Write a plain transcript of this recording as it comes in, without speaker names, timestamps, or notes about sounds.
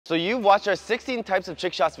So you've watched our 16 types of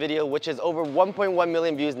trick shots video, which is over 1.1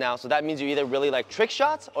 million views now. So that means you either really like trick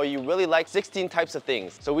shots or you really like 16 types of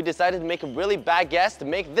things. So we decided to make a really bad guess to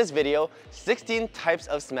make this video 16 types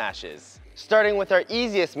of smashes. Starting with our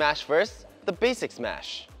easiest smash first, the basic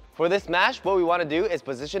smash. For this smash, what we want to do is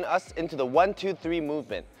position us into the 1, 2, 3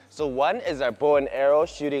 movement. So 1 is our bow and arrow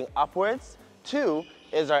shooting upwards, 2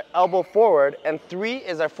 is our elbow forward, and 3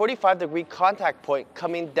 is our 45-degree contact point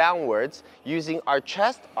coming downwards using our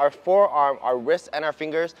chest, our forearm, our wrist, and our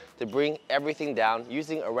fingers to bring everything down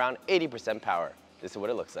using around 80% power. This is what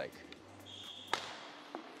it looks like.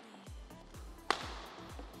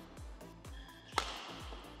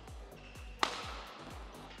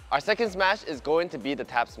 Our second smash is going to be the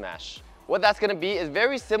tap smash. What that's going to be is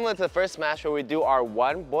very similar to the first smash where we do our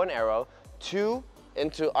 1 bow and arrow, 2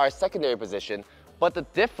 into our secondary position. But the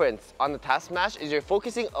difference on the tap smash is you're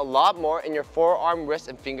focusing a lot more in your forearm, wrist,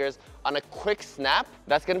 and fingers on a quick snap.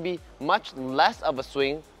 That's going to be much less of a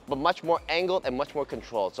swing, but much more angled and much more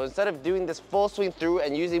controlled. So instead of doing this full swing through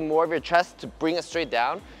and using more of your chest to bring it straight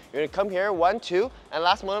down, you're going to come here, 1, 2, and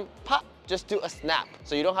last moment, pop, just do a snap.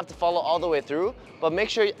 So you don't have to follow all the way through, but make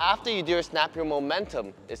sure after you do your snap, your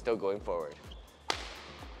momentum is still going forward.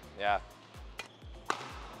 Yeah.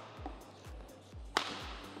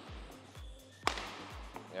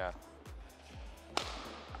 Yeah.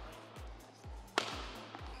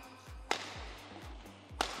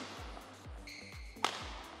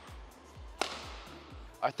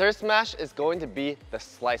 Our third smash is going to be the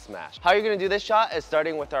slice smash. How you're going to do this shot is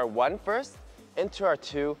starting with our 1 first, into our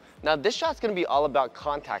 2. Now this shot's going to be all about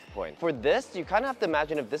contact point. For this, you kind of have to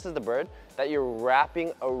imagine if this is the bird, that you're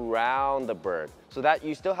wrapping around the bird so that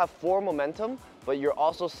you still have forward momentum, but you're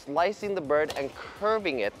also slicing the bird and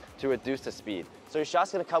curving it to reduce the speed. So your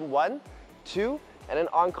shot's going to come 1, 2, and then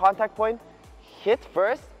on contact point, hit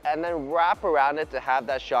first, and then wrap around it to have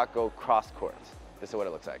that shot go cross court. This is what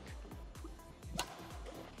it looks like.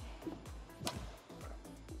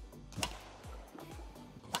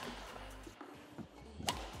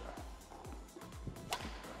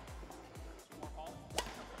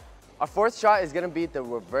 Our fourth shot is going to be the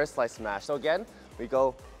reverse slice smash. So again, we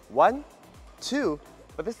go 1, 2,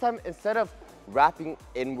 but this time instead of wrapping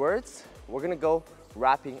inwards, we're going to go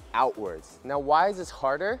wrapping outwards. Now why is this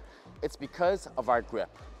harder? It's because of our grip.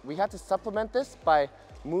 We have to supplement this by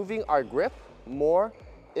moving our grip more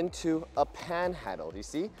into a panhandle. Do you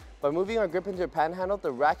see? By moving our grip into a panhandle,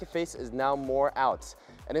 the racket face is now more out.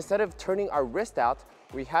 And instead of turning our wrist out,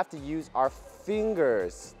 we have to use our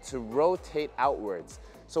fingers to rotate outwards.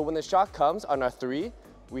 So when the shot comes on our 3,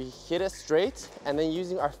 we hit it straight and then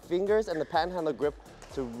using our fingers and the panhandle grip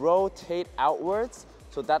to rotate outwards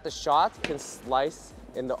so that the shot can slice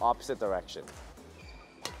in the opposite direction.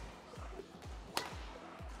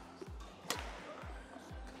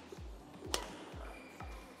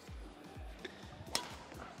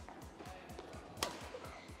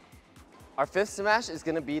 Our fifth smash is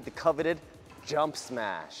going to be the coveted jump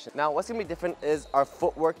smash. Now what's going to be different is our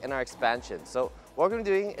footwork and our expansion. So what we're going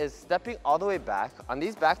to be doing is stepping all the way back. On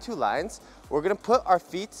these back 2 lines, we're going to put our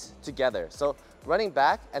feet together. So running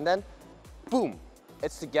back and then boom,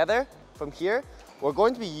 it's together. From here, we're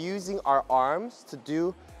going to be using our arms to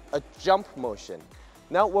do a jump motion.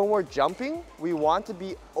 Now when we're jumping, we want to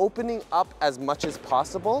be opening up as much as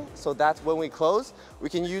possible so that when we close, we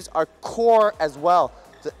can use our core as well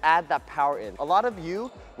to add that power in. A lot of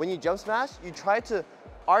you, when you jump smash, you try to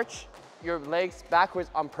arch your legs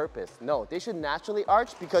backwards on purpose. No, they should naturally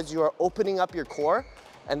arch because you are opening up your core.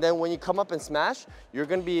 And then when you come up and smash, you're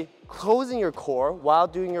going to be closing your core while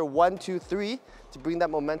doing your 1, 2, 3 to bring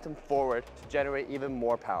that momentum forward to generate even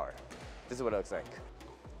more power. This is what it looks like.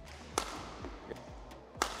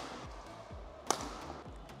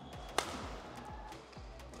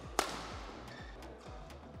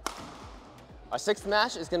 Our sixth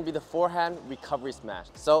smash is going to be the forehand recovery smash.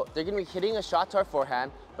 So they're going to be hitting a shot to our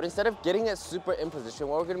forehand, but instead of getting it super in position,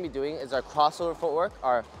 what we're going to be doing is our crossover footwork,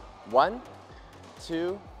 our 1,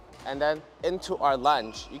 2, and then into our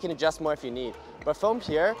lunge. You can adjust more if you need. But from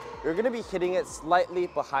here, you're going to be hitting it slightly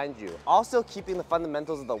behind you. Also keeping the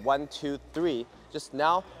fundamentals of the 1, 2, 3, just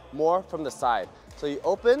now more from the side. So you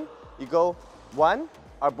open, you go 1,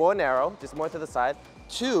 our bow and arrow, just more to the side.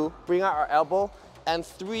 2, bring out our elbow, and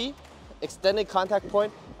 3, extended contact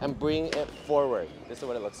point and bring it forward. This is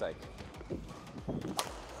what it looks like.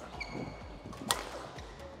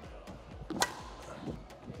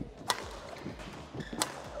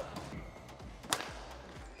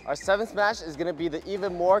 Our seventh smash is going to be the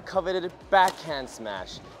even more coveted backhand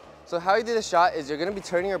smash. So how you do the shot is you're going to be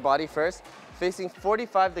turning your body first, facing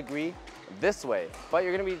 45-degree this way, but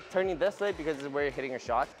you're gonna be turning this way because this is where you're hitting your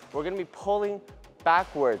shot. We're gonna be pulling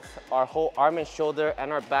backwards our whole arm and shoulder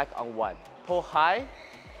and our back on one. Pull high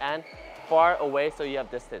and far away so you have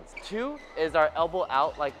distance. 2 is our elbow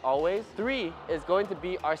out like always. 3 is going to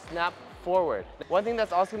be our snap forward. One thing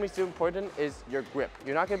that's also gonna be super important is your grip.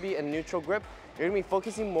 You're not gonna be in neutral grip. You're gonna be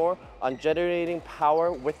focusing more on generating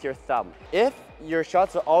power with your thumb. If your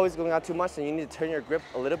shots are always going out too much, then you need to turn your grip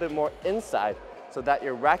a little bit more inside so that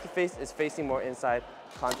your racket face is facing more inside,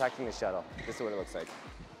 contacting the shuttle. This is what it looks like.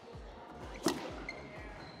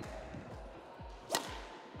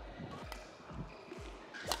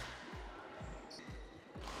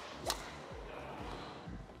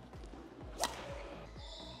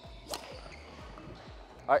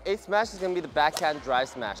 Our 8th smash is going to be the backhand drive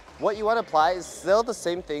smash. What you want to apply is still the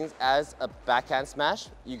same things as a backhand smash.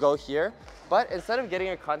 You go here, but instead of getting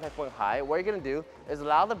your contact point high, what you're going to do is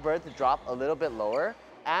allow the bird to drop a little bit lower.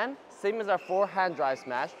 And same as our forehand drive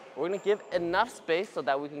smash, we're going to give enough space so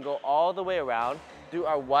that we can go all the way around, do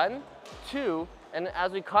our 1, 2, and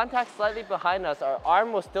as we contact slightly behind us, our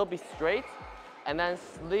arm will still be straight, and then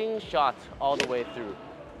slingshot all the way through.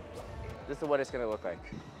 This is what it's going to look like.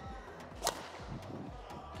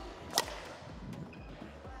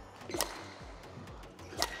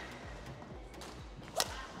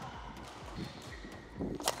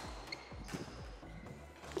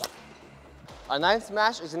 Our 9th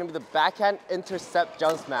smash is going to be the backhand intercept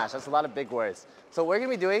jump smash. That's a lot of big words. So what we're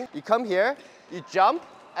going to be doing, you come here, you jump,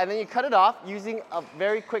 and then you cut it off using a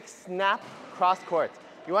very quick snap cross court.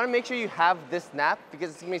 You want to make sure you have this snap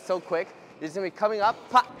because it's going to be so quick. You're just going to be coming up,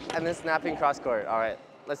 pop, and then snapping cross court. All right,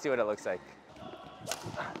 let's see what it looks like.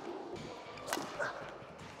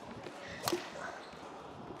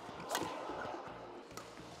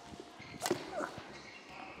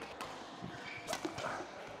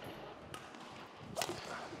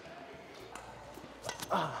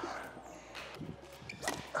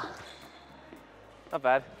 Not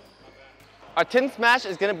bad. Our 10th smash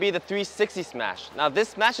is going to be the 360 smash. Now this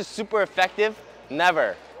smash is super effective,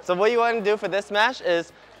 never. So what you want to do for this smash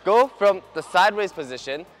is go from the sideways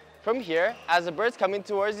position. From here, as the bird's coming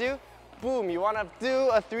towards you, boom, you want to do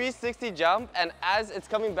a 360 jump, and as it's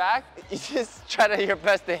coming back, you just try to your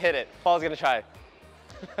best to hit it. Paul's going to try.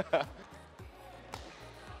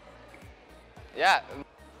 Yeah.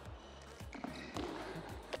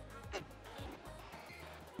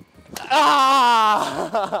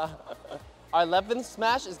 Ah! Our 11th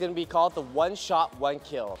smash is going to be called the one shot, one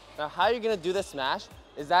kill. Now how you're going to do this smash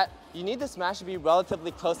is that you need the smash to be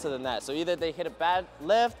relatively close to the net. So either they hit a bad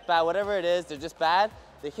lift, bad whatever it is, they're just bad,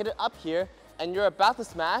 they hit it up here, and you're about to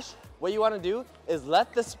smash. What you want to do is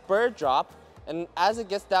let the bird drop, and as it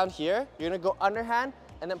gets down here, you're going to go underhand,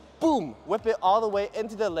 and then boom, whip it all the way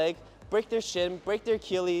into the leg, break their shin, break their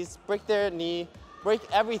Achilles, break their knee, break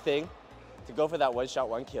everything to go for that one shot,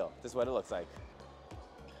 one kill. This is what it looks like.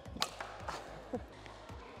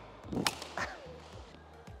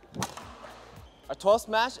 Our 12th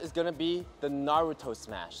smash is going to be the Naruto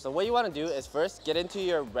smash. So what you want to do is first get into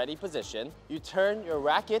your ready position. You turn your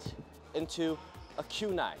racket into a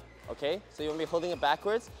kunai, okay? So you want to be holding it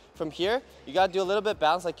backwards. From here, you got to do a little bit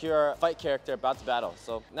bounce like you're a fight character about to battle.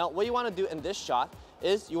 So now what you want to do in this shot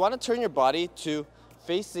is you want to turn your body to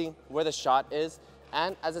facing where the shot is.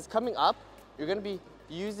 And as it's coming up, you're going to be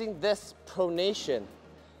using this pronation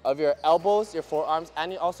of your elbows, your forearms,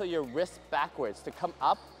 and also your wrists backwards to come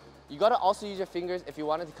up. You gotta also use your fingers if you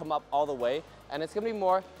want it to come up all the way, and it's gonna be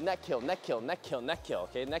more neck kill, neck kill, neck kill, neck kill,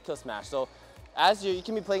 okay? Neck kill smash. So as you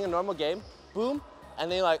can be playing a normal game, boom, and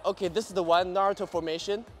then you're like, okay, this is the one, Naruto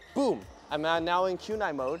formation, boom. I'm now in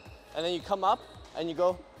kunai mode, and then you come up and you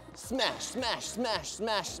go smash, smash, smash,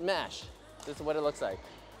 smash, smash. This is what it looks like.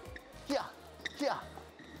 Here, here,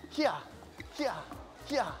 here, here,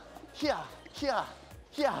 here, here, here,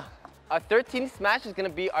 here. Our 13th smash is gonna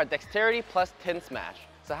be our dexterity plus 10 smash.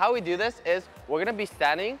 So how we do this is we're gonna be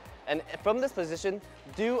standing, and from this position,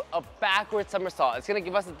 do a backward somersault. It's gonna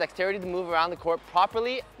give us the dexterity to move around the court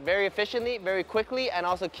properly, very efficiently, very quickly, and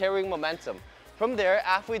also carrying momentum. From there,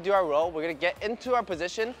 after we do our roll, we're gonna get into our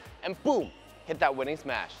position and boom, hit that winning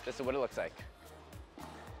smash. This is what it looks like.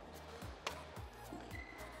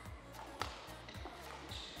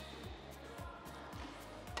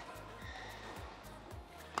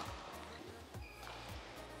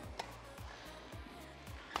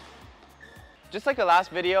 Just like the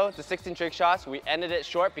last video, the 16 trick shots, we ended it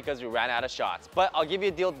short because we ran out of shots. But I'll give you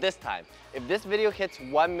a deal this time. If this video hits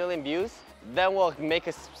 1 million views, then we'll make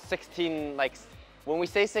a 16, like, when we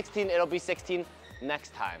say 16, it'll be 16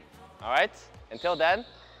 next time. All right? Until then,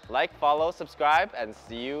 like, follow, subscribe, and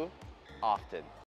see you often.